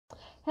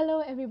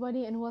Hello,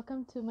 everybody, and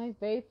welcome to my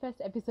very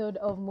first episode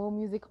of More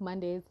Music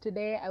Mondays.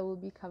 Today, I will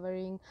be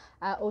covering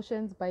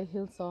Oceans by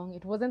Hillsong.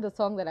 It wasn't the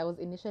song that I was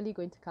initially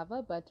going to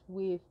cover, but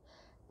with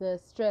the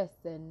stress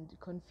and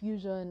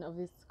confusion of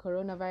this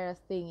coronavirus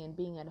thing and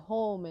being at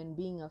home and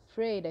being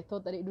afraid, I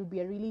thought that it would be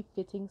a really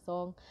fitting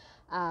song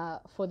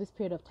for this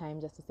period of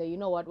time, just to say, you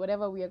know what,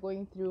 whatever we are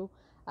going through,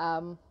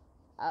 um,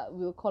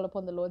 we'll call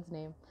upon the Lord's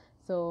name.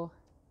 So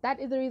that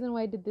is the reason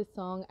why I did this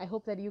song. I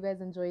hope that you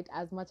guys enjoy it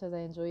as much as I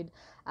enjoyed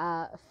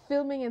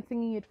filming and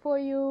singing it for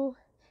you.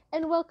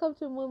 And welcome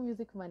to More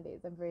Music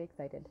Mondays. I'm very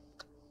excited.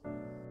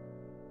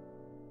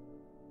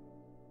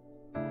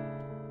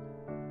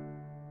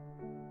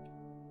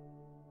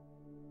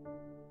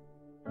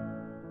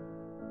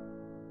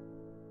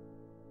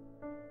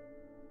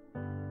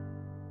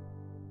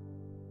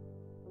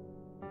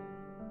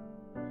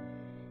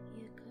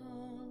 You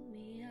called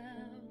me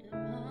out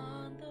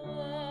upon the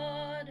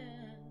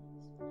waters,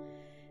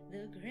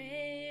 the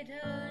great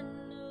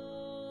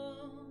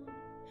unknown,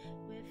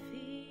 where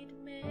feet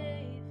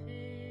may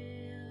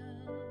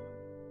fail.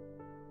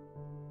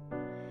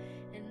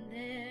 And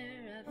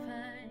there I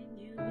find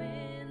you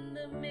in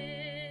the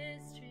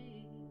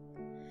mystery,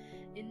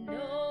 in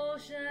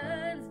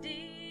oceans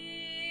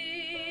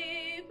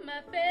deep,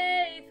 my faith